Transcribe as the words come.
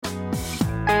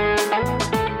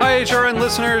HRN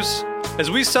listeners.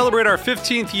 As we celebrate our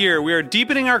 15th year, we are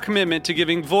deepening our commitment to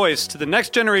giving voice to the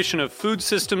next generation of food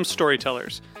systems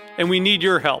storytellers, and we need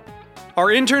your help. Our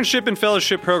internship and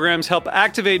fellowship programs help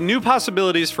activate new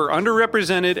possibilities for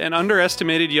underrepresented and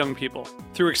underestimated young people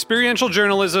through experiential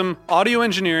journalism, audio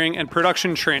engineering, and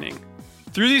production training.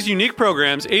 Through these unique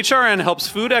programs, HRN helps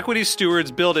food equity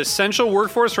stewards build essential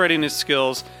workforce readiness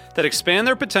skills that expand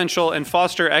their potential and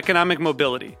foster economic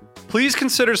mobility. Please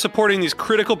consider supporting these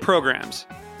critical programs.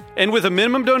 And with a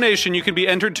minimum donation, you can be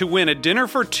entered to win a dinner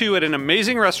for two at an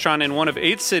amazing restaurant in one of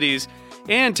 8 cities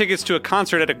and tickets to a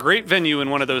concert at a great venue in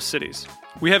one of those cities.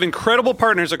 We have incredible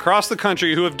partners across the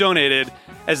country who have donated,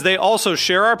 as they also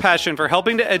share our passion for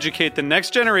helping to educate the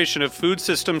next generation of food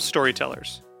systems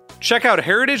storytellers. Check out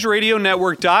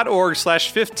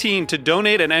heritageradionetwork.org/15 to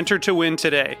donate and enter to win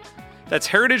today. That's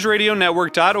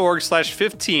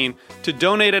heritageradionetwork.org/15 to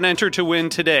donate and enter to win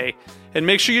today. And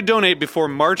make sure you donate before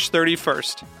March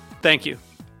 31st. Thank you.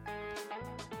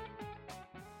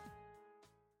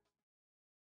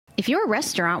 If your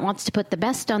restaurant wants to put the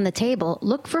best on the table,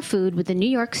 look for food with the New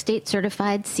York State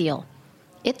Certified Seal.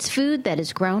 It's food that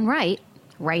is grown right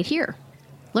here.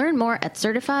 Learn more at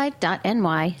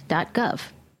certified.ny.gov.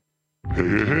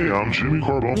 Hey, I'm Jimmy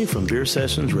Carbone from Beer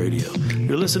Sessions Radio.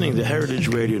 You're listening to Heritage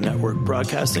Radio Network,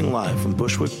 broadcasting live from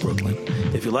Bushwick, Brooklyn.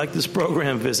 If you like this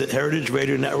program, visit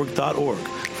heritageradionetwork.org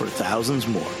for thousands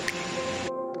more.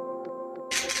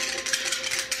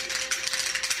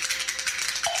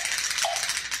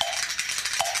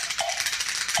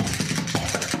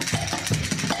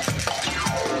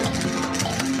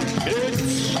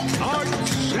 It's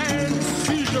Arts and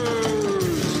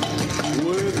Seizures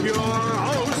with your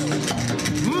host,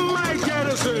 Mike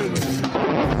Edison.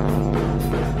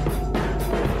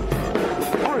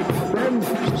 Arts and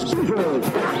Seizures.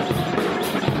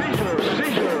 Seizures,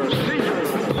 seizures, seizures.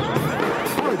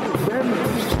 Arts and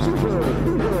Seizures.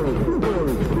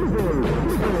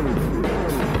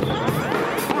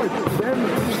 Arts and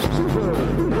Seizures.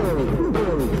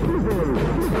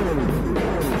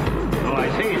 Oh, I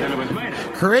see. Then it was mine.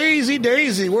 Crazy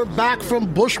Daisy, we're back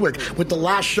from Bushwick with the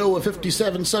last show of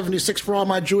 5776 for all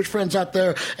my Jewish friends out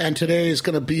there, and today is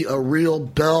going to be a real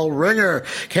bell ringer.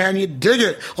 Can you dig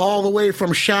it? All the way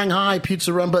from Shanghai,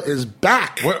 Peter Zaremba is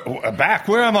back. Back?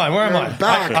 Where am I? Where am I?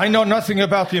 Back. I know nothing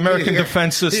about the American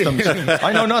defense systems.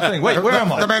 I know nothing. Wait, where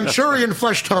am I? The Manchurian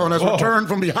flesh tone has returned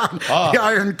from behind the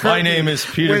Iron Curtain. My name is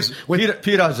Peter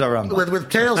Zaremba. With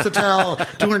tales to tell,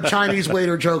 doing Chinese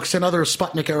waiter jokes and other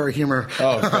Sputnik-era humor.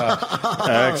 Oh, God.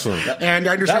 Excellent. And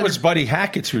I understand that was Buddy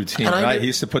Hackett's routine, right? He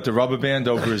used to put the rubber band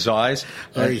over his eyes,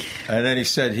 and then he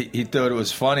said he thought it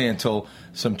was funny until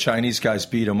some Chinese guys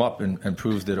beat him up and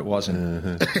proved that it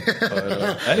wasn't. But,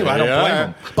 anyway, I don't blame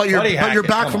him. But you're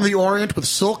back from the Orient with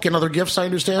silk and other gifts, I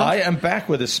understand? I am back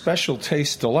with a special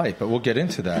taste delight, but we'll get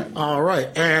into that. All right.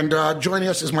 And joining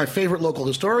us is my favorite local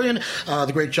historian,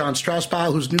 the great John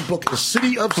Strausbaugh, whose new book is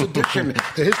City of Sedition,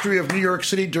 The History of New York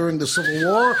City During the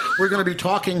Civil War. We're going to be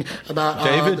talking about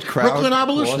Brooklyn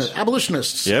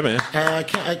abolitionists. Yeah, man. I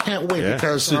can't wait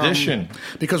because sedition.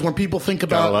 Because when people think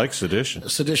about... I like sedition.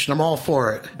 Sedition, I'm all for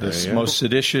it. The most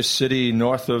seditious city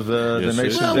north of the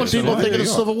Mason-Dixon line. When people think of the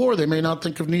Civil War, they may not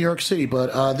think of New York City,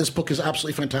 but this book is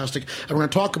absolutely fantastic, and we're going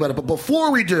to talk about it. But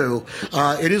before we do,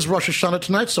 it is Rosh Hashanah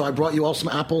tonight, so I brought you all some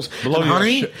apples and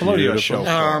honey. Below your show.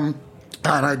 And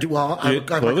I do well.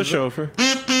 Blow the chauffeur.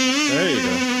 There you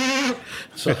go.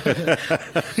 So,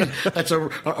 that's a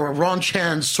Ron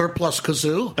Chan surplus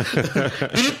kazoo.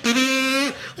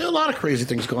 There are a lot of crazy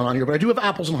things going on here, but I do have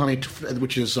apples and honey,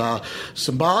 which is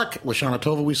symbolic. Lashana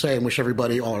Tova, we say, and wish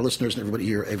everybody, all our listeners and everybody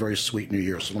here, a very sweet New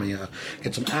Year. So let me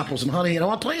get some apples and honey. And I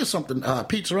want to tell you something,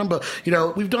 Pete Zaremba.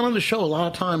 We've done on the show a lot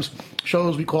of times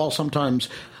shows we call sometimes,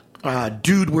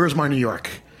 Dude, Where's My New York?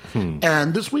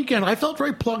 And this weekend, I felt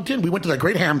very plugged in. We went to that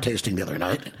great ham tasting the other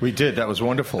night. We did. That was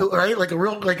wonderful. Right? Like a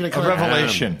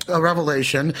revelation. A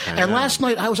revelation. And last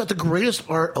night, I was at the greatest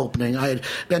art opening I had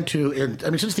been to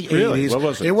since the 80s. What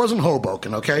was it? It wasn't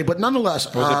Hoboken, okay? But nonetheless...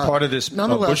 Was it part of this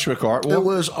Bushwick Art Walk? It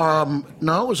was, it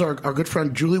was our good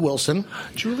friend Julie Wilson.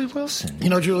 Julie Wilson.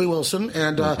 You know Julie Wilson.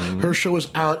 And her show was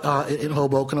out in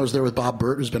Hoboken. I was there with Bob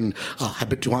Burt, who's been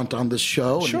habituant on this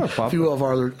show. Sure, and a few of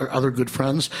our other good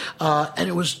friends. And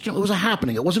it was it was a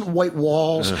happening. It wasn't white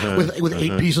walls with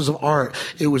 8 pieces of art.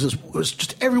 It was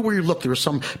just everywhere you looked, there were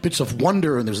some bits of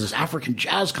wonder, and there was this African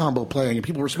jazz combo playing, and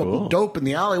people were smoking dope in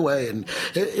the alleyway, and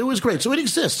it was great. So it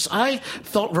exists. I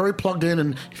felt very plugged in,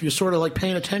 and if you're sort of like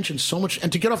paying attention so much,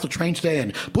 and to get off the train today,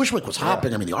 and Bushwick was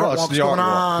hopping. I mean, the art walk's going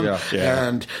on,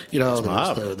 and there was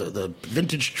the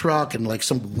vintage truck, and like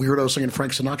some weirdo singing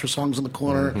Frank Sinatra songs in the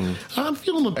corner. I'm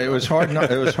feeling it was hard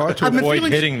to avoid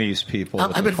hitting these people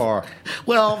with the car.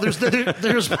 Well, there's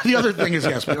the other thing is,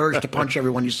 yes, we urge to punch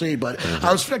everyone you see, but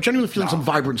I was genuinely feeling some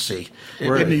vibrancy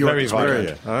in New York. Very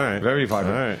vibrant. All right. Very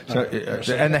vibrant. All right.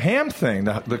 So, and the ham thing,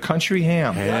 the country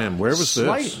ham. Where was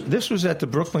this? This was at the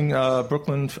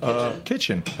Brooklyn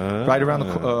kitchen, right around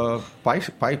the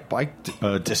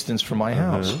bike distance from my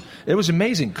house. It was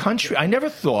amazing. Country. I never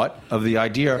thought of the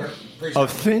idea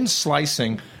of thin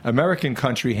slicing American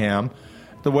country ham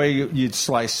the way you'd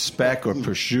slice speck or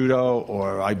prosciutto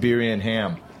or Iberian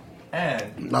ham.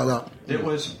 And it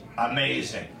was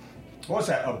amazing. What was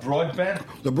that? A Broadbent?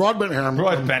 The Broadbent ham.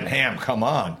 Broadbent ham, come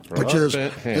on.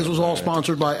 This was all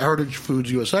sponsored by Heritage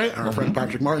Foods USA and our friend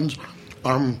Patrick Martin's.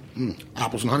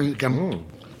 Apples and honey again.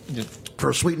 For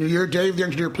a sweet New Year. Dave, the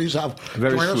engineer, please have.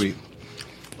 Very sweet.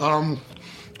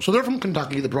 So they're from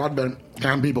Kentucky, the Broadbent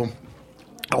ham people.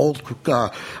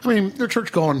 They're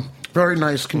church-going, very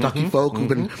nice Kentucky folk who've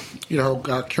been,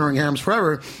 curing hams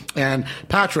forever. And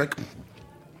Patrick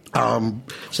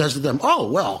says to them,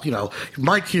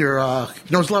 Mike here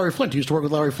knows Larry Flint. He used to work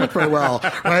with Larry Flint very well,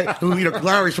 right?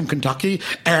 Larry's from Kentucky,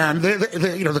 and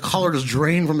the color just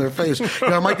drained from their face.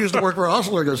 Mike used to work for a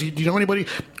hustler. He goes, do you know anybody?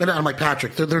 And I'm like,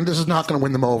 Patrick, this is not going to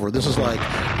win them over. This is like,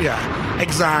 yeah,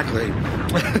 exactly.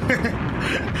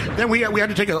 Then we had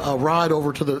to take a ride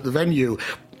over to the venue,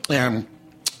 and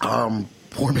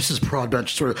poor Mrs. Broadbent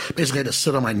sort of basically had to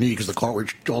sit on my knee because the car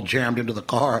was all jammed into the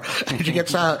car. And she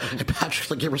gets out, and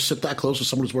Patrick's like, you ever sit that close to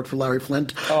someone who's worked for Larry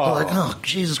Flint? I'm like, oh,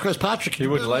 Jesus Christ, Patrick. He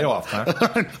would lay off, huh?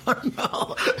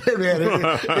 No.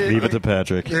 Leave it to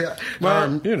Patrick. Yeah.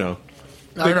 Well,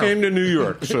 they came to New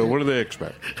York, so what do they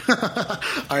expect?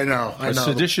 I know. A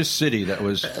seditious city that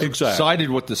was sided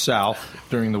with the South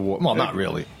during the war. Well, not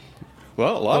really.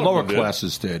 Well, a lot the of lower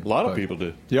classes did. A lot of people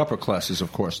did. The upper classes,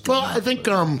 of course, did. Well, I think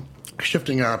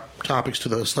shifting topics to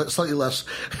the slightly less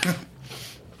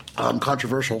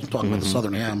controversial, talking about the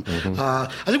Southern ham. I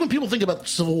think when people think about the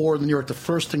Civil War in New York, the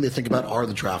first thing they think about are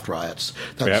the draft riots.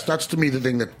 That's to me the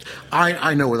thing that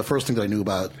I know, or the first thing that I knew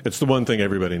about. It's the one thing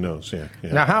everybody knows. Yeah.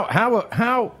 Now,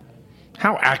 how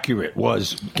accurate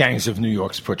was Gangs of New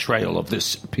York's portrayal of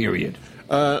this period?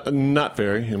 Not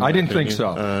very. I didn't think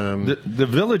so. The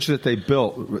village that they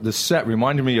built, the set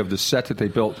reminded me of the set that they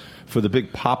built for the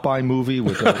big Popeye movie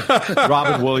with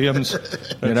Robin Williams.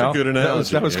 That's a good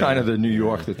analogy. That was kind of the New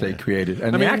York that they created,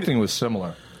 and the acting was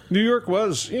similar. New York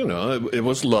was, it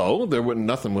was low.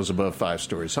 Nothing was above 5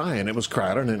 stories high, and it was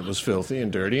crowded, and it was filthy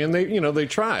and dirty. And they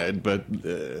tried, but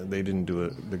they didn't do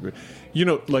it.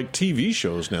 Like TV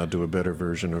shows now do a better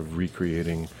version of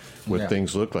recreating what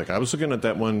things look like. I was looking at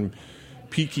that one,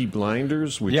 Peaky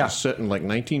Blinders, which is set in like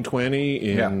 1920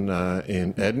 in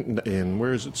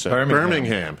where is it set?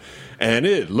 Birmingham. And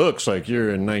it looks like you're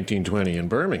in 1920 in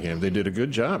Birmingham. They did a good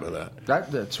job of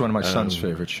that. That's one of my son's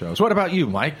favorite shows. What about you,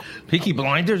 Mike? Peaky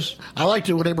Blinders? I liked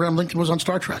it when Abraham Lincoln was on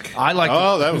Star Trek. I liked it.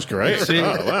 Oh, that was great. See,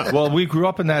 well, we grew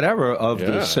up in that era of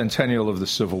the centennial of the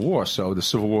Civil War, so the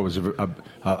Civil War was a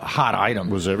hot item.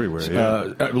 It was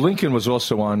everywhere, Lincoln was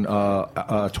also on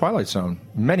Twilight Zone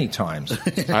many times.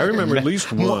 I remember at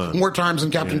least one. More times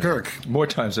than Captain Kirk. More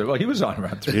times than... Well, he was on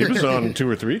around 3. He was on 2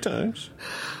 or 3 times.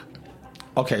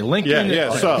 Okay, Lincoln.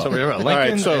 What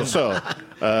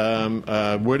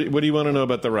do you want to know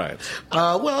about the riots?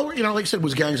 Well, like I said,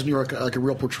 was Gangs of New York like a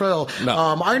real portrayal? No,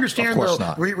 I understand, of course though,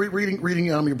 not. reading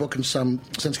your book in some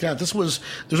sense, there's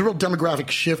a real demographic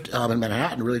shift in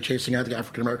Manhattan, really chasing out the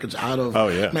African Americans out of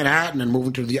Manhattan and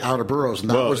moving to the outer boroughs, and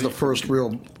that was the first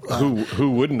real...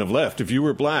 Who wouldn't have left? If you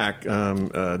were black,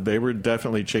 they were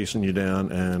definitely chasing you down,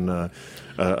 and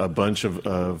a bunch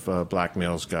of black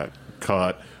males got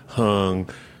caught, hung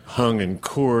and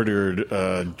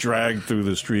quartered, dragged through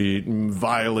the street,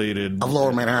 violated. Of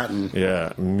Lower Manhattan.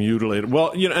 Yeah, mutilated.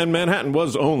 Well, and Manhattan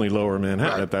was only Lower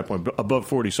Manhattan at that point. Above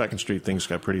 42nd Street, things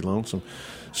got pretty lonesome.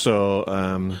 So,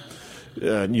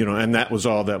 and that was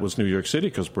all that was New York City,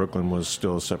 because Brooklyn was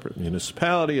still a separate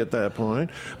municipality at that point.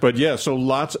 But yeah, so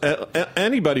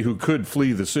anybody who could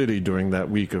flee the city during that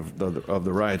week of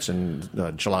the riots in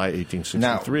July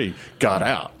 1863 got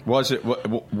out. Was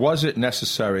it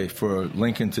necessary for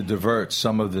Lincoln to divert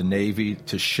some of the Navy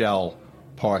to shell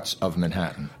parts of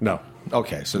Manhattan? No.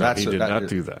 Okay, so he did not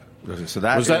do that. So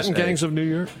that was that in Gangs of New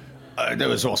York? There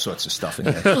was all sorts of stuff in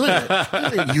there.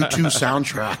 U2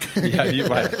 soundtrack. Yeah, you're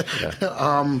right.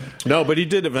 Yeah. No, but he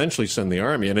did eventually send the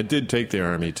army, and it did take the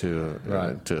army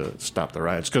to stop the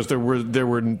riots, because there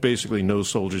were basically no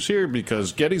soldiers here,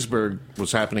 because Gettysburg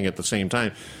was happening at the same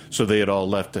time, so they had all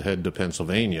left to head to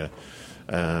Pennsylvania.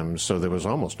 So there was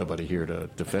almost nobody here to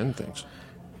defend things.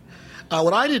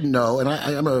 What I didn't know, and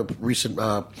I'm a recent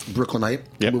Brooklynite.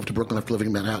 Yep. I moved to Brooklyn after living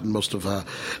in Manhattan most of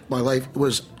my life,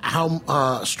 was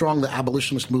how strong the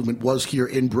abolitionist movement was here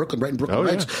in Brooklyn, right in Brooklyn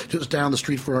Heights, just down the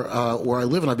street from where I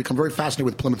live, and I've become very fascinated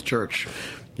with Plymouth Church.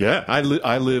 Yeah, I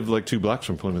live like 2 blocks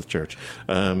from Plymouth Church.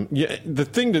 The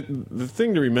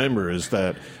thing to remember is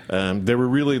that there were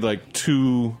really like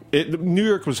two. New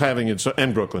York was having its,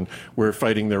 and Brooklyn were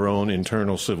fighting their own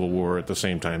internal civil war at the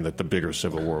same time that the bigger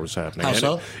civil war was happening. How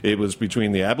so? It was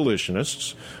between the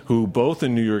abolitionists, who both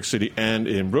in New York City and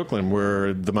in Brooklyn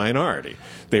were the minority.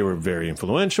 They were very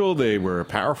influential. They were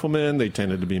powerful men. They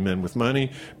tended to be men with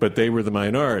money, but they were the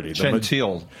minority.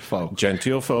 Genteel folks.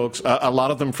 Genteel folks. A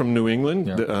lot of them from New England.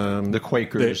 Yeah. The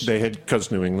Quakers. They had, because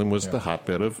New England was the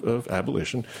hotbed of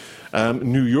abolition.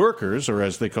 New Yorkers, or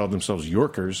as they called themselves,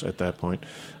 Yorkers at that point,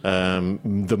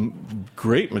 the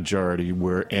great majority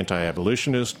were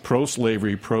anti-abolitionist,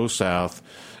 pro-slavery, pro-South,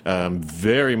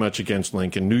 very much against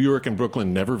Lincoln. New York and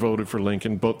Brooklyn never voted for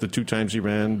Lincoln. Both the 2 times he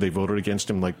ran, they voted against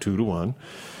him like 2-1.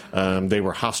 They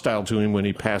were hostile to him when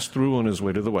he passed through on his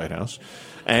way to the White House.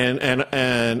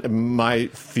 And my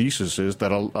thesis is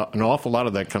that an awful lot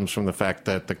of that comes from the fact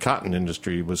that the cotton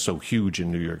industry was so huge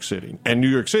in New York City. And New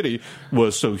York City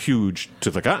was so huge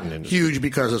to the cotton industry. Huge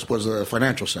because this was a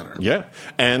financial center. Yeah,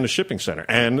 and the shipping center,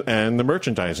 and the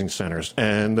merchandising centers,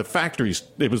 and the factories.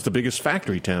 It was the biggest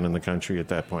factory town in the country at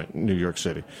that point, New York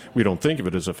City. We don't think of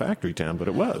it as a factory town, but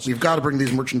it was. We've got to bring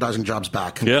these merchandising jobs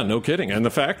back. Yeah, no kidding. And the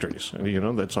factories.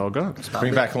 That's all gone.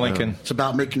 Bring back Lincoln. It's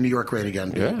about making New York great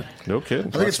again. Yeah, no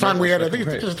kidding. I think it's time we had. I think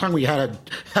it's time we had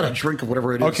a drink of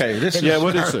whatever it is. Okay,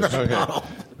 what is this?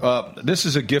 Okay. This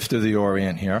is a gift of the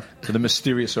Orient here, the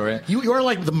mysterious Orient. You are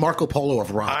like the Marco Polo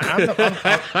of rock.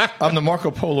 I'm the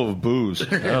Marco Polo of booze.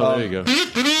 There you go.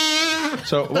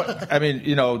 So,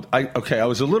 I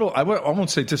was a little, I won't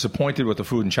say disappointed with the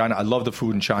food in China. I love the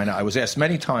food in China. I was asked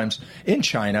many times in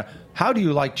China, how do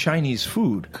you like Chinese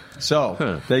food?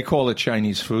 So, they call it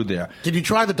Chinese food there. Did you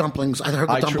try the dumplings? I heard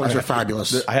the dumplings are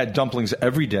fabulous. I had dumplings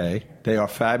every day. They are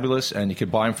fabulous, and you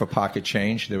could buy them for pocket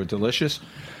change. They were delicious.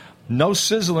 No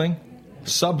sizzling,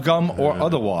 sub gum or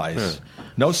otherwise.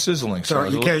 No sizzling. So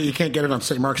you can't get it on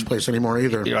St. Mark's Place anymore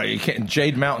either. Yeah, you can't.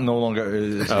 Jade Mountain no longer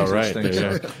is. Right.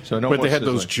 Yeah. So no. But they had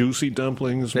sizzling. Those juicy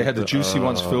dumplings. They had the juicy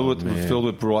ones filled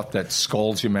with broth that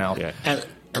scalds your mouth. Yeah.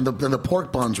 And the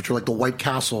pork buns, which are like the White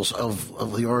Castles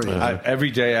of the Orient.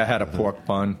 Every day I had a pork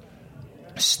bun,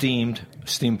 steamed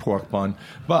pork bun.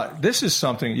 But this is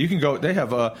something you can go. They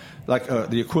have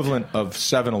the equivalent of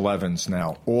 7-Elevens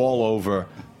now all over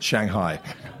Shanghai.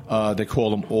 They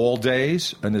call them All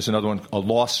Days, and there's another one, a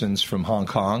Lawson's from Hong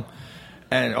Kong.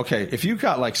 And, okay, if you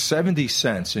got like 70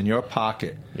 cents in your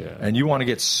pocket and you want to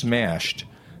get smashed,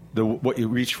 what you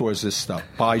reach for is this stuff,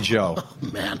 Baijiu.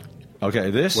 Oh, man. What Okay,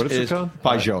 is it called?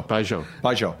 Baijiu.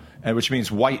 Baijiu. And which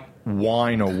means white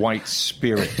wine or white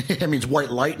spirit. It means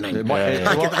white lightning.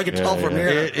 I can tell from here.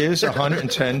 It is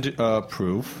 110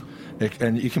 proof,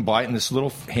 and you can buy it in this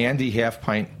little handy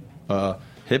half-pint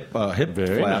hip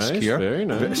flask here. Very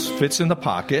nice. Fits in the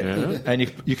pocket, and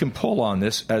you can pull on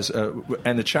this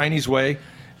and the Chinese way.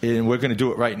 And we're going to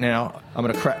do it right now. I'm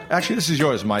going to crack. Actually, this is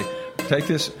yours, Mike. Take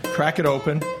this, crack it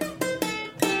open.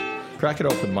 Crack it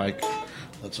open, Mike.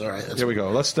 That's all right. Here we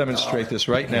go. Let's demonstrate this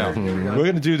right now. We're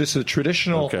going to do this the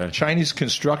traditional Chinese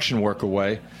construction worker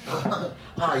way.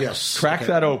 Yes. Crack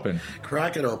that open.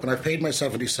 Crack it open. I paid my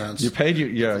 70 cents. You paid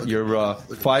your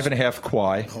 5.5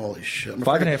 kwai. Holy shit.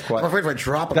 5.5 kwai. I'm afraid if I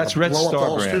drop it, that's I'll Red blow up the Star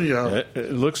whole brand. studio.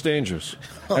 It looks dangerous.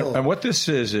 And what this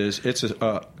is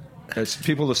it's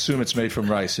people assume it's made from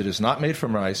rice. It is not made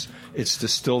from rice. It's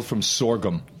distilled from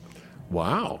sorghum.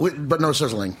 Wow. But no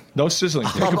sizzling. No sizzling.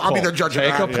 I'll be the judge of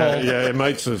that. Take a pull. Yeah, it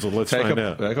might sizzle. Let's find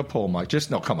out. Take a pull, Mike.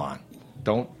 Come on.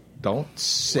 Don't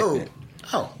sit in it.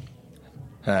 Oh.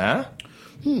 Huh?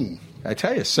 I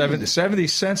tell you, 70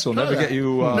 cents will never get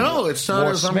you it's not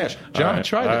more as smash. John,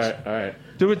 try this. All right.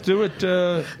 Do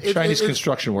it Chinese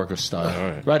construction worker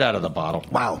style. Right out of the bottle.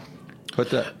 Wow.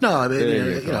 But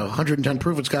 110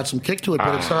 proof. It's got some kick to it,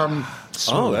 but it's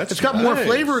it's got more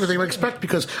flavor than they would expect,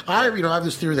 because I have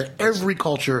this theory that every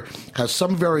culture has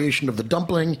some variation of the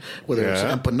dumpling, whether it's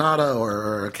empanada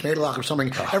or canadalock or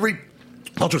something.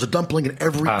 culture's a dumpling, and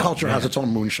every culture has its own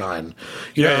moonshine.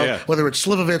 Whether it's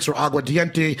Slivovitz or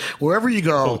Aguardiente, wherever you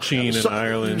go, Colchine in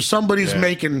Ireland, somebody's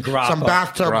making some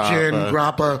bathtub gin,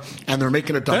 grappa, and they're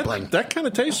making a dumpling. That kind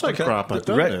of tastes like grappa,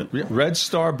 doesn't it? Red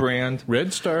Star brand.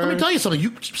 Red Star. Let me tell you something.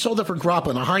 You sold that for grappa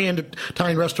in a high-end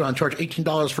Italian restaurant, charge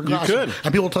 $18 for glass. You could.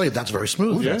 And people will tell you that's very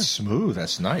smooth. Ooh, that's smooth.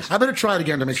 That's nice. I better try it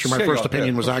again to make sure my first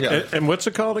opinion was accurate. And what's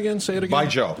it called again? Say it again.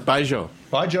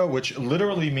 Baijiu, which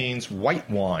literally means white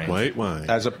wine. White wine.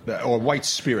 Or white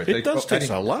spirit. It does taste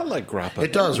a lot like grappa.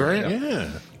 It does, right? Yeah.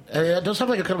 It does have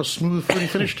like a kind of a smooth, fruity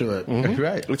finish to it. Mm-hmm.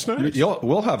 Right. It's nice.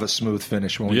 We'll have a smooth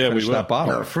finish when we finish that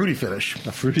bottle. Or a fruity finish.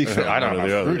 A fruity finish. I don't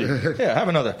know. Fruity. Yeah, have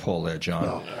another pull there, John.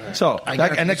 No. So, I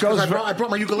brought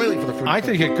my ukulele for the fruity. I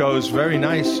think it goes very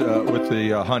nice with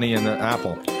the honey and the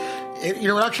apple. It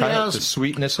actually has the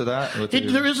sweetness of that.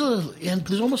 There's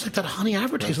almost like that honey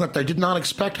aftertaste that I did not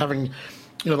expect having.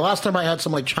 The last time I had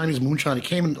some like Chinese moonshine, it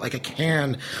came in like a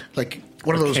can, like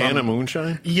one of those can of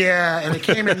moonshine. Yeah, and it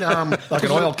came in like an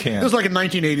oil can. It was like a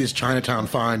 1980s Chinatown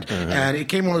find, and it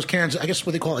came in one of those cans. I guess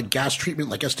what they call it, gas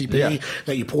treatment, like STP,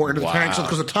 that you pour into the tank.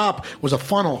 Because the top was a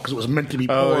funnel because it was meant to be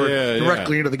poured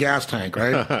directly into the gas tank,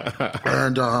 right?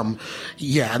 And and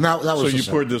that was. So you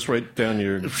poured this right down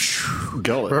your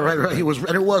gullet, right? It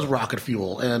was rocket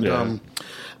fuel, and.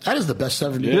 That is the best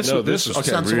 70 cents. This is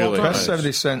really best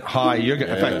 70 cent high. In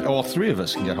fact, all three of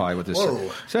us can get high with this.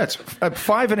 Whoa. So that's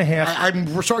 5.5. I'm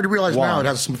starting to realize now it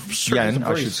has some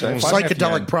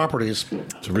psychedelic properties.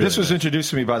 Really this was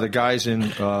introduced to me by the guys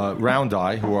in Round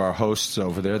Eye, who are our hosts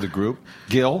over there, the group.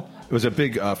 Gil was a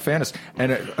big fan of,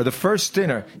 and the first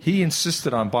dinner, he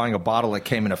insisted on buying a bottle that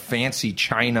came in a fancy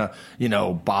China,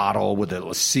 bottle with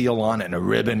a seal on it and a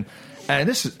ribbon. And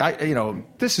this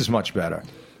is much better.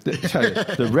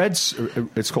 The Reds,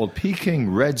 it's called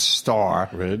Peking Red Star.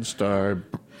 Red Star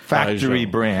factory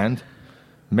brand,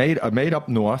 made up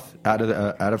north out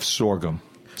of sorghum.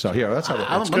 So here, that's how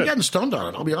I'm getting stoned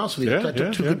on it. I'll be honest with you. I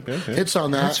took two good hits on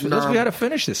that. We got to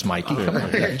finish this, Mikey. Come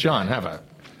on, John, have a.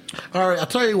 All right, I'll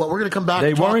tell you what. We're going to come back.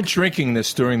 They weren't drinking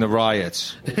this during the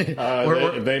riots. They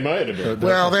might have been.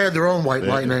 Well, they had their own white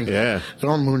lightning. Yeah,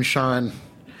 their own moonshine.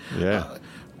 Yeah.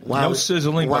 Wow. No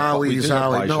sizzling. Wowie,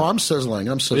 zowie. No, I'm sizzling.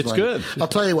 It's good. I'll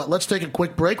tell you what. Let's take a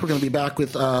quick break. We're going to be back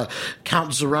with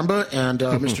Count Zaremba and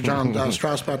Mr. John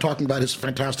Strausbaugh talking about his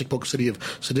fantastic book, City of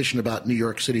Sedition, about New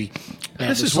York City.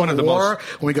 And this is one of the most.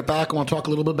 When we get back, I want to talk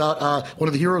a little bit about one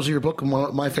of the heroes of your book, and one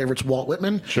of my favorites, Walt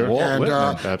Whitman. Sure. Walt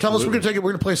Whitman. Tell us. We're going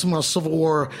to play some Civil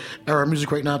War era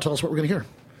music right now. Tell us what we're going to hear.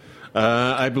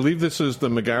 I believe this is the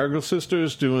McGarrigle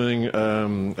Sisters doing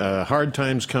Hard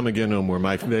Times Come Again No More,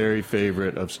 my very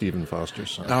favorite of Stephen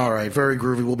Foster's songs. All right, very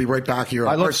groovy. We'll be right back here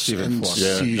on Arts Seizures.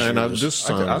 Yeah, and this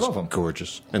song I love them.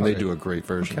 Gorgeous, and they do a great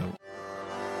version of it.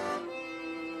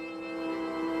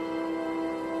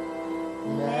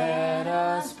 Let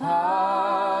us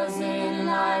pause in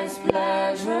life's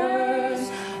pleasures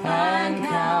and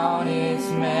count its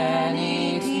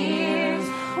many tears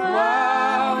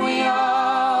while we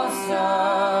all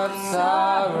sup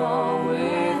sorrow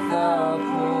with the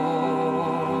poor.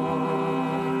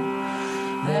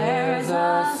 There's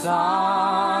a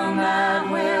song that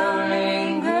will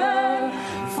linger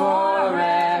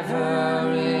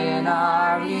forever in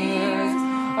our ears.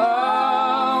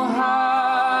 Oh,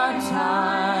 hard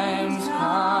times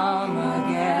come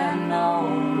again no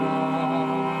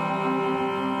more.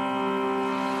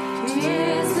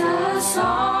 'Tis a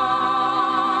song.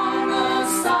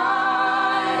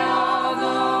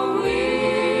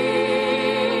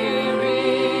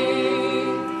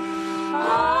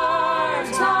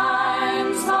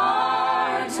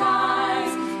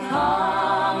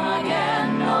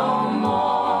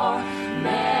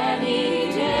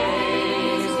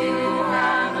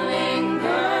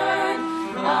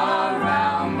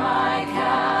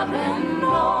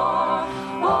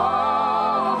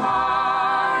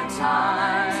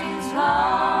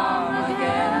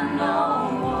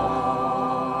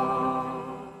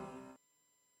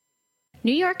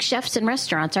 New York chefs and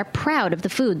restaurants are proud of the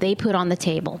food they put on the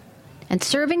table. And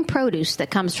serving produce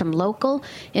that comes from local,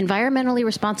 environmentally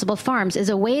responsible farms is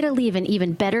a way to leave an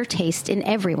even better taste in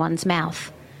everyone's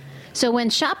mouth. So when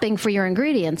shopping for your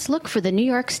ingredients, look for the New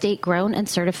York State Grown and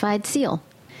Certified seal.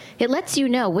 It lets you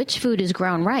know which food is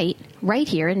grown right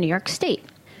here in New York State,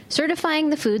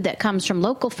 certifying the food that comes from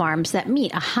local farms that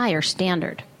meet a higher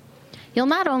standard. You'll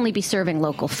not only be serving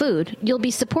local food, you'll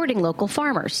be supporting local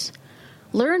farmers.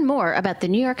 Learn more about the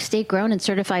New York State Grown and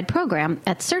Certified program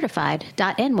at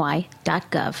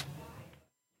certified.ny.gov.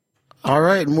 All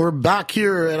right, and we're back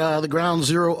here at the ground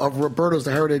zero of Roberta's,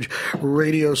 the Heritage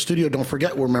Radio Studio. Don't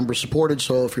forget, we're member-supported,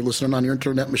 so if you're listening on your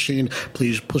internet machine,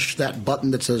 please push that button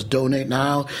that says Donate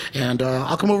Now, and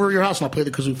I'll come over to your house and I'll play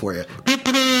the kazoo for you.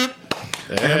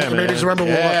 Yeah, maybe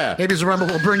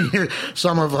Zaremba will bring you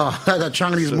some of that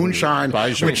Chinese moonshine,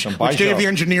 which Dave the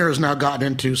engineer has now gotten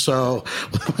into. So,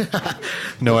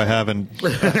 no, I haven't.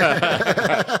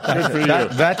 that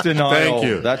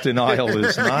denial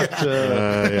is not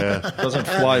doesn't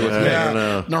fly with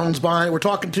me. No one's buying it. We're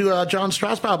talking to John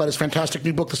Strausbaugh about his fantastic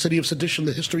new book, The City of Sedition: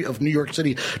 The History of New York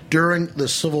City During the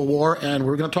Civil War, and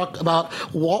we're going to talk about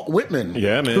Walt Whitman,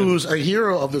 who's a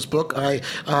hero of this book. I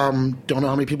don't know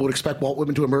how many people would expect Walt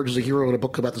Whitman to emerge as a hero in a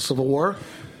book about the Civil War.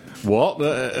 Walt, he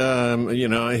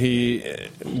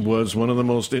was one of the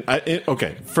most...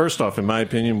 okay, first off, in my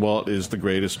opinion, Walt is the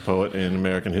greatest poet in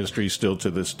American history still to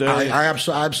this day. I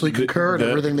absolutely concur.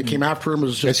 Everything that came after him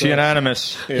was just... It's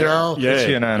unanimous. It's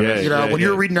unanimous. When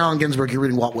you're reading Allen Ginsberg, you're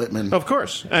reading Walt Whitman. Of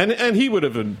course. And he would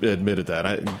have admitted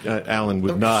that. Allen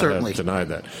would not have denied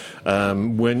that.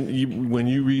 When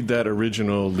you read that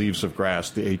original Leaves of Grass,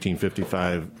 the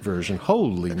 1855 version,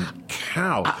 holy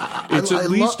cow. It's at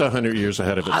least 100 years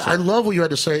ahead of itself. I love what you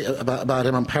had to say about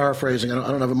him. I'm paraphrasing. I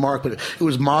don't have a mark, but it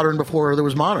was modern before there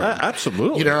was modern.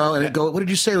 Absolutely. What did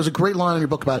you say? It was a great line in your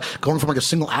book about going from like a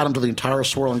single atom to the entire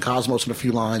swirling cosmos in a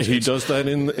few lines. He does that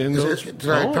in those Did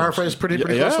I paraphrase pretty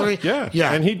closely?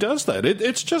 Yeah. And he does that.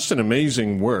 It's just an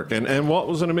amazing work. And Walt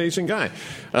was an amazing guy.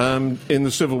 In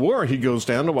the Civil War, he goes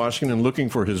down to Washington looking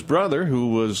for his brother,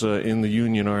 who was in the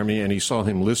Union Army, and he saw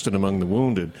him listed among the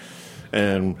wounded.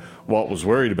 And Walt was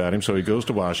worried about him, so he goes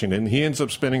to Washington. He ends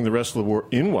up spending the rest of the war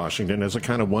in Washington as a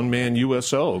kind of one-man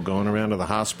USO, going around to the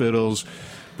hospitals,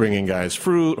 bringing guys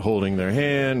fruit, holding their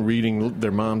hand, reading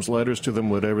their mom's letters to them,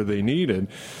 whatever they needed.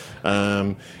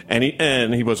 And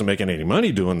he wasn't making any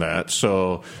money doing that,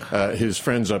 so his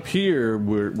friends up here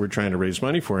were trying to raise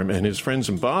money for him, and his friends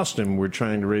in Boston were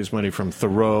trying to raise money from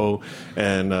Thoreau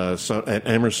and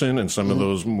Emerson and some of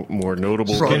those more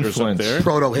notable writers up there.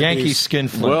 Yankee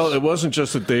skinflints. Well, it wasn't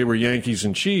just that they were Yankees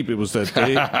and cheap; it was that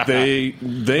they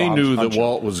knew that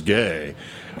Walt was gay.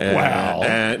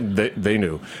 And they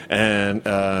knew.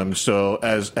 And so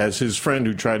as his friend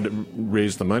who tried to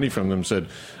raise the money from them said,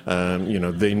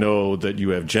 they know that you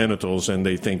have genitals and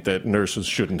they think that nurses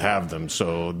shouldn't have them,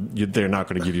 so they're not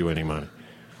going to give you any money.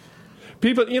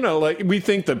 People, we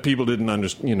think that people didn't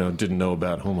know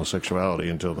about homosexuality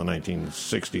until the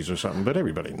 1960s or something, but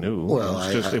everybody knew. Well,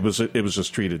 it was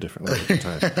just treated differently at the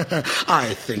time.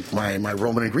 I think my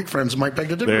Roman and Greek friends might beg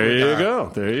to differ.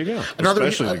 There you go.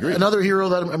 Another hero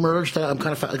that emerged that I'm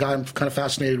kind of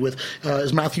fascinated with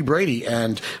is Matthew Brady,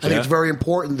 and I think it's very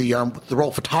important the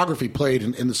role photography played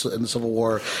in the Civil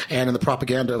War and in the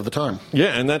propaganda of the time. Yeah,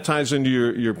 and that ties into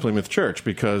your Plymouth Church,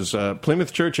 because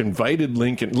Plymouth Church invited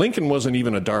Lincoln. Lincoln wasn't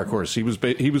even a dark horse. He was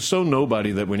so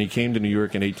nobody that when he came to New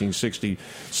York in 1860,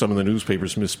 some of the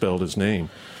newspapers misspelled his name.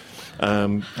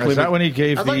 Is that when he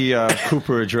gave the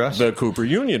Cooper address? The Cooper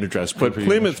Union address. But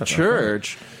Plymouth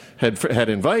Church had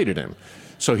invited him.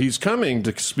 So he's coming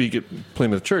to speak at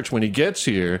Plymouth Church. When he gets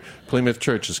here, Plymouth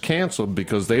Church is canceled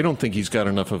because they don't think he's got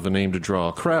enough of a name to draw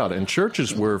a crowd. And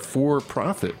churches were for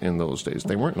profit in those days.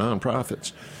 They weren't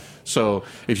nonprofits. So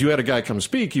if you had a guy come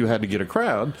speak, you had to get a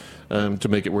crowd to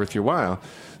make it worth your while.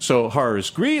 So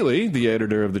Horace Greeley, the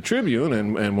editor of the Tribune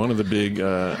and one of the big...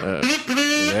 Another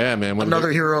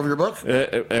hero of your book?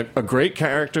 A great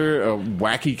character, a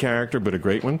wacky character, but a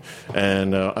great one.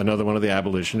 And another one of the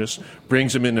abolitionists.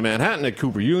 Brings him into Manhattan at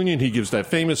Cooper Union. He gives that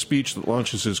famous speech that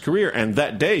launches his career. And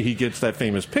that day he gets that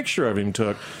famous picture of him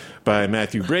took by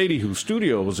Matthew Brady, whose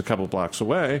studio was a couple blocks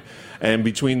away. And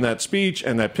between that speech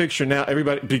and that picture, now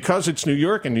everybody, because it's New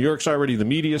York, and New York's already the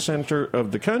media center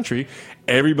of the country,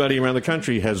 everybody around the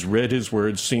country has read his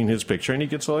words, seen his picture, and he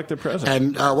gets elected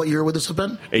president. And what year would this have been?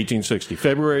 1860,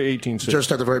 February 1860.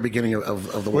 Just at the very beginning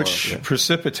of the war. Which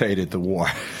precipitated the war.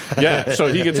 Yeah, so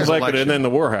he gets elected, and then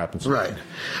the war happens. Right.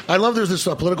 I love there's this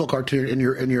political cartoon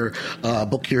in your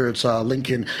book here. It's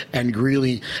Lincoln and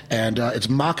Greeley, and it's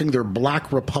mocking their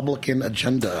black Republican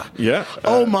agenda. Yeah.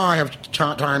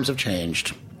 Times have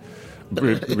changed.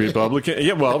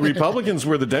 Republicans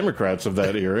were the Democrats of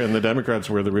that era, and the Democrats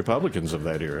were the Republicans of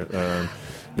that era.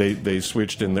 They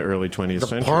switched in the early 20th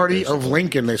century. The party of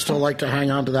Lincoln. They still like to hang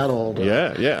on to that old.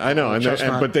 Yeah, I know.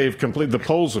 But the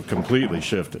polls have completely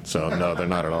shifted. So no, they're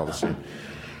not at all the same.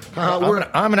 I'm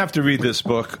gonna have to read this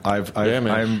book. I'm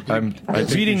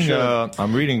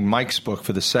reading Mike's book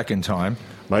for the second time,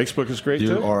 Mike's book is great,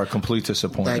 You too. are a complete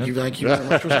disappointment. Thank you very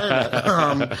much for saying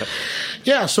that.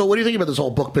 Yeah, so what do you think about this whole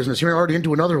book business? You're already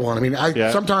into another one. I mean,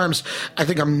 sometimes I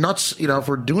think I'm nuts,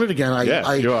 for doing it again.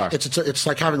 You are. It's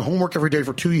like having homework every day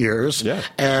for 2 years,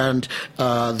 and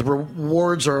the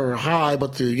rewards are high,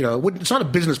 but it's not a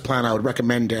business plan I would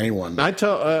recommend to anyone. I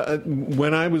tell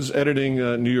when I was editing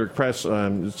New York Press,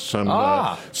 some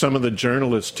of the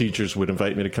journalist teachers would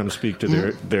invite me to come speak to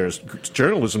their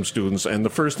journalism students, and the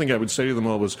first thing I would say to them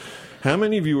all was, "How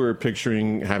many of you are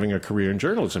picturing having a career in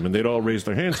journalism?" And they'd all raise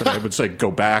their hands, and I would say,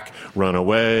 "Go back, run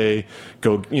away,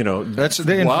 go."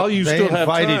 While you still have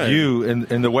time. They invited you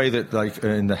in the way that, like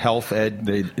in the health ed,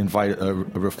 they invite a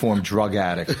reformed drug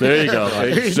addict. There you go.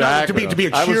 Exactly. to be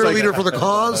a cheerleader for the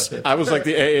cause. I was like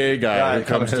the AA guy who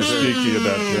comes to speak to you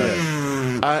about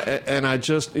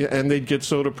and they'd get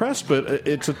so depressed. But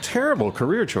it's a terrible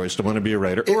career choice to want to be a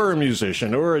writer or a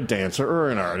musician or a dancer or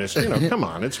an artist. Come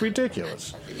on, it's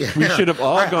ridiculous. We should have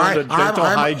all gone to dental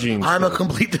hygiene. I'm a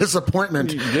complete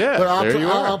disappointment. Yeah, but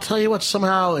I'll tell you what.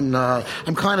 Somehow, and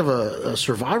I'm kind of a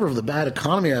survivor of the bad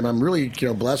economy, and I'm really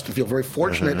blessed and feel very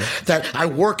fortunate that I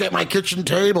work at my kitchen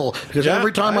table, because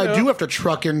every time I do have to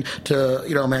truck into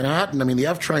Manhattan, I mean the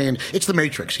F train, it's the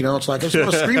Matrix. It's like I just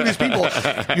want to scream to these people,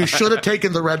 you should have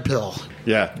taken the red pill.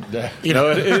 Yeah.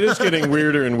 It is getting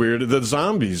weirder and weirder. The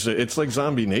zombies, it's like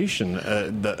Zombie Nation.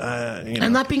 And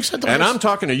that being said, I'm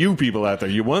talking to you people out there,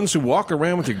 you ones who walk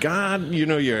around with your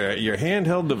your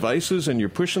handheld devices, and you're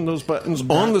pushing those buttons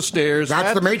on the stairs.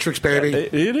 That's the Matrix, baby.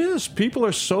 It is. People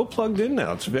are so plugged in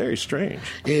now. It's very strange.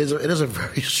 It is a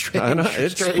very strange. I know.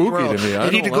 It's strange spooky world. to me.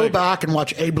 You need to go back and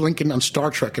watch Abe Lincoln on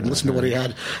Star Trek and listen to what he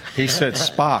had. He said,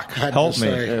 "Spock, help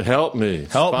me, help me,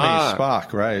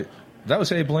 Spock." Right. That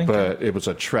was Abe Lincoln. But it was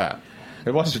a trap.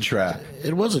 It was a trap.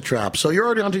 It was a trap. So you're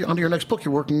already onto your next book.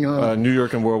 You're working New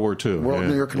York and World War II.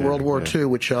 New York and World War II,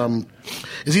 which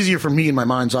is easier for me in my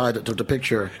mind's eye to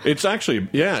picture. It's actually,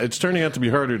 it's turning out to be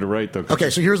harder to write, though. Okay,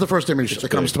 so here's the first image that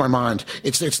comes to my mind.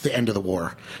 It's the end of the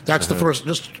war. That's the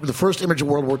first image of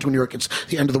World War II in New York. It's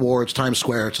the end of the war. It's Times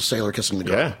Square. It's a sailor kissing the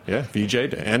girl. Yeah,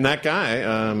 VJ. And that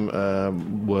guy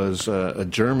was a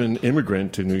German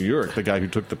immigrant to New York, the guy who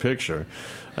took the picture.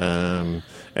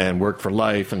 And worked for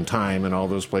Life and Time and all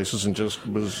those places, and just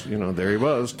was, there he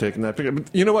was taking that picture.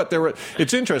 But you know what?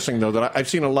 It's interesting though that I've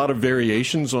seen a lot of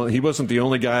variations on. He wasn't the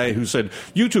only guy who said,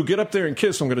 "You two get up there and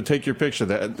kiss. I'm going to take your picture."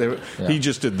 He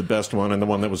just did the best one, and the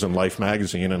one that was in Life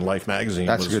magazine. And Life magazine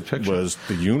was a good picture. Was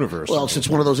the universe. Well, it's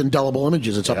one of those indelible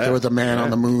images. It's up there with the man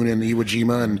on the moon in Iwo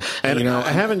Jima, and I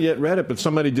haven't yet read it, but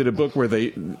somebody did a book where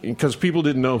because people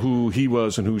didn't know who he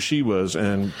was and who she was,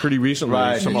 and pretty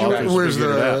recently some authors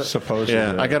figured it out. Supposedly.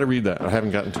 Yeah. I got to read that. I haven't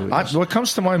gotten to it yet. What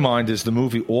comes to my mind is the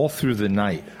movie All Through the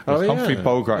Night with Humphrey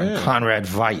Bogart and Conrad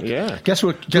Veidt. Yeah. Guess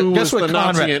what? Who Guess was what? the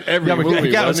Conrad. Nazi in every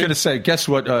movie, I was going to say. Guess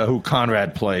what? Who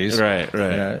Conrad plays? Right.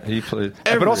 Yeah, he plays.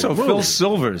 But also Phil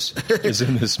Silvers is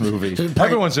in this movie.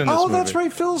 Everyone's in this movie. Oh, that's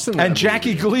right. Phil's in that and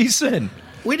Jackie Gleason.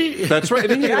 That's right.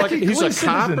 He's a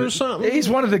cop or something. He's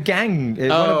one of the gang.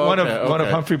 One of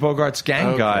Humphrey Bogart's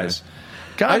gang guys.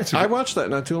 I watched that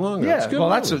not too long ago. Yeah,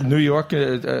 that's a New York.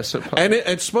 And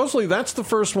it's supposedly that's the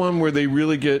first one where they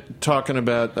really get talking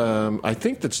about. I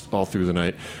think that's All Through the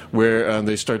Night, where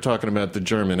they start talking about the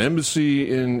German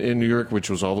embassy in New York, which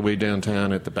was all the way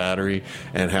downtown at the Battery,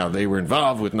 and how they were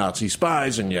involved with Nazi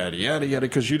spies and yada yada yada.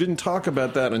 Because you didn't talk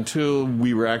about that until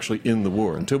we were actually in the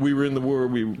war. Until we were in the war,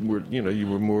 we were you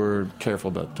were more careful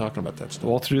about talking about that stuff.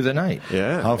 All Through the Night.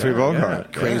 Yeah, Humphrey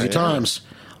Bogart. Crazy times.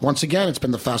 Once again, it's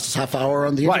been the fastest half hour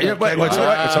on the internet.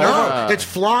 It's over. It's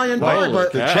flying by.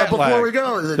 But before we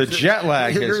go, the jet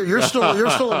lag. You're still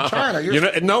in China.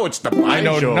 No, it's the Baijiu. I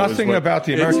know nothing about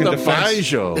the American defense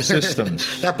Baijiu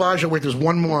systems. That Baijiu. Wait, there's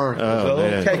one more.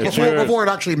 Before it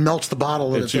actually melts the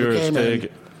bottle. It's yours. Take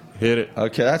it. Hit it.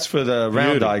 Okay, that's for the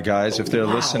round eye guys if they're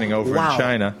listening over in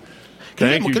China.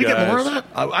 Thank you, guys. Can you get more of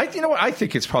that? You know what? I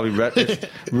think it's probably red,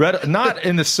 not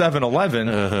in the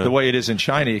 7-Eleven the way it is in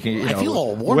China. You can, I feel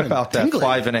all warm whip out that tingly.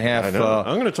 5.5.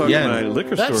 I'm going to talk to my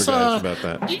liquor store guys about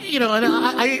that. And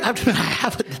I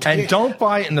have it. And don't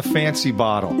buy it in the fancy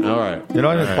bottle. All right. You know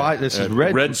what I mean? Buy this is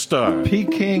Red Star.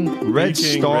 Peking Red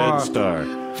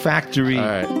Star. Factory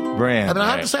brand. I mean,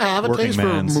 I have to say, I have a taste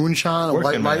for moonshine and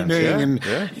white lightning, and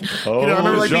I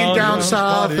remember like being down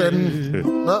south, and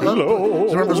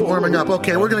Zaremba's warming up.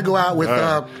 Okay, we're going to go out with.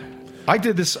 I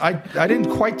did this. I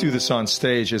didn't quite do this on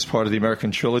stage as part of the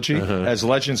American trilogy as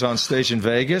Legends on Stage in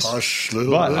Vegas,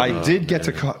 but I did get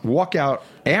to walk out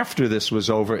after this was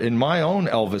over in my own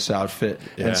Elvis outfit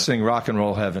and sing "Rock and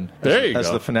Roll Heaven"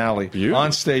 as the finale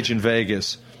on stage in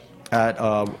Vegas at.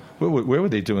 Where were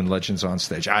they doing Legends on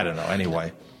Stage? I don't know.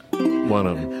 Anyway, one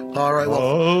of them. All right.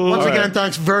 Well, once again,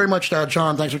 thanks very much,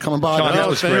 John. Thanks for coming by. John, that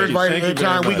was great. Invited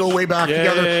anytime. We go way back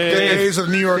together. The days of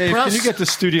the New York Press. Can you get the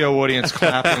studio audience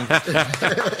clapping?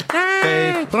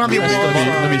 Dave, put on the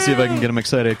Let me see if I can get them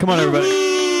excited. Come on, everybody.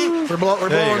 We're blowing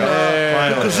the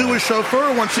Kazoo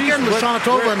chauffeur once again with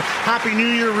Shanatova, and Happy New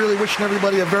Year. Really wishing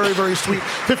everybody a very, very sweet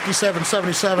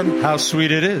 5777. How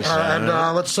sweet it is. And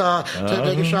let's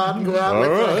take a shot and go out with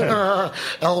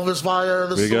Elvis via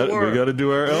the Solar. We got to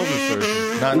do our Elvis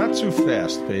version. Nah, not too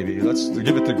fast, baby. Let's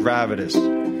give it the gravitas.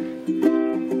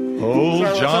 Oh,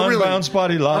 John Brown's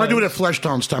body line. I'm going to do it at Flesh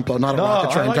Tones tempo, not a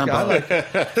Rocket Train tempo.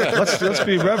 Let's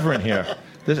be reverent here.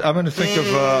 I'm going to think of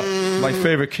my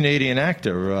favorite Canadian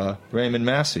actor, Raymond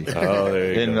Massey,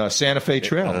 in Santa Fe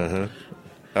Trail. Uh-huh.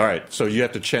 All right, so you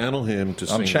have to channel him to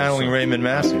sing. I'm channeling Raymond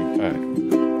Massey. All right.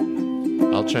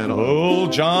 I'll channel him. Oh,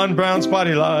 John Brown's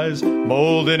body lies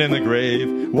molded in the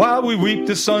grave. While we weep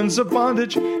the sons of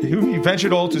bondage, whom he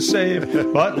ventured all to save.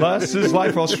 But less his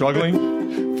life while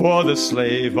struggling for the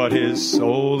slave. But his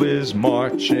soul is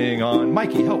marching on.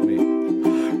 Mikey, help me.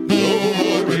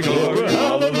 Glory, glory,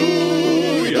 hallelujah.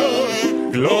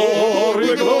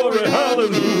 Glory, glory,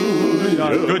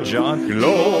 hallelujah. Good, John.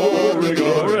 Glory,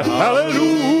 glory,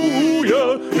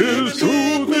 hallelujah. His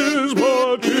truth is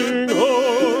marching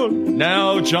on.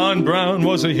 Now John Brown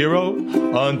was a hero,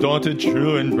 undaunted,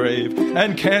 true, and brave.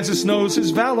 And Kansas knows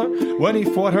his valor when he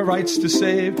fought her rights to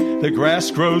save. The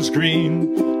grass grows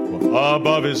green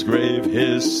above his grave.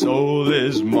 His soul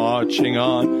is marching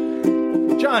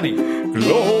on. Johnny.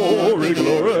 Glory,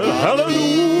 glory,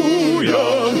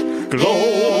 hallelujah.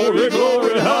 Glory,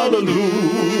 glory,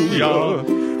 hallelujah.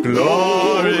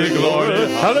 Glory, glory,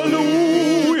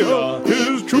 hallelujah.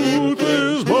 His truth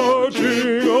is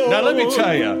marching on. Now let me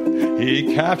tell you,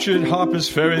 he captured Harper's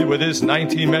Ferry with his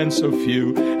 19 men so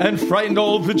few, and frightened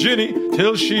old Virginia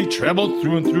till she trembled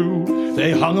through and through.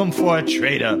 They hung him for a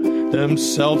traitor,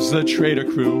 themselves the traitor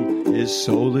crew. His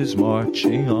soul is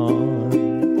marching on.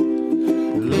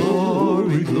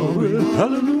 Glory, glory,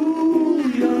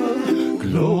 hallelujah.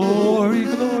 Glory,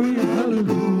 glory,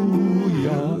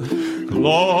 hallelujah.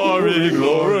 Glory,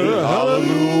 glory,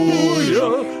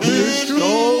 hallelujah. His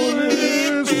soul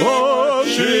is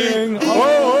marching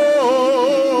on.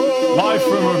 Live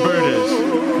from Roberta's,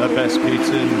 the best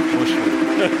pizza in Bushwick.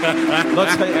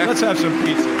 Let's have some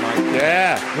pizza, Mike.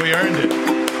 Yeah. We earned it.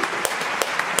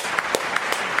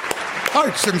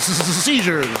 Arts and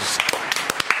Seizures.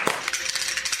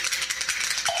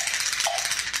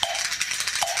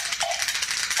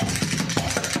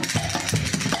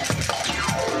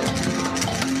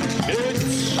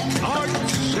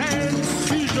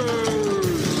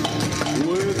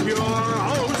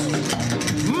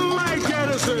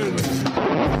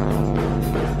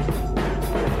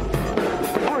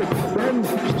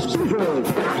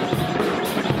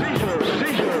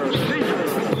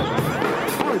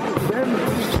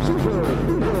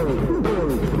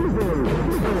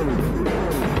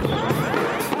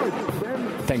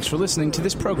 Thanks for listening to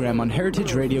this program on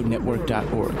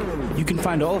heritageradionetwork.org. You can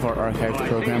find all of our archived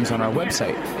programs on our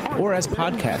website or as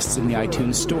podcasts in the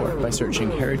iTunes Store by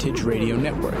searching Heritage Radio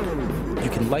Network.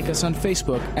 You can like us on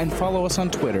Facebook and follow us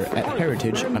on Twitter at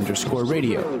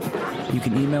heritage_radio. You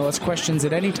can email us questions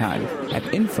at any time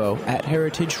at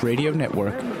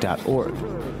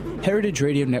info@heritageradionetwork.org. Heritage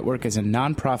Radio Network is a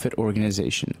non-profit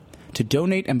organization. To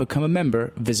donate and become a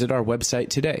member, visit our website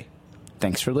today.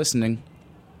 Thanks for listening.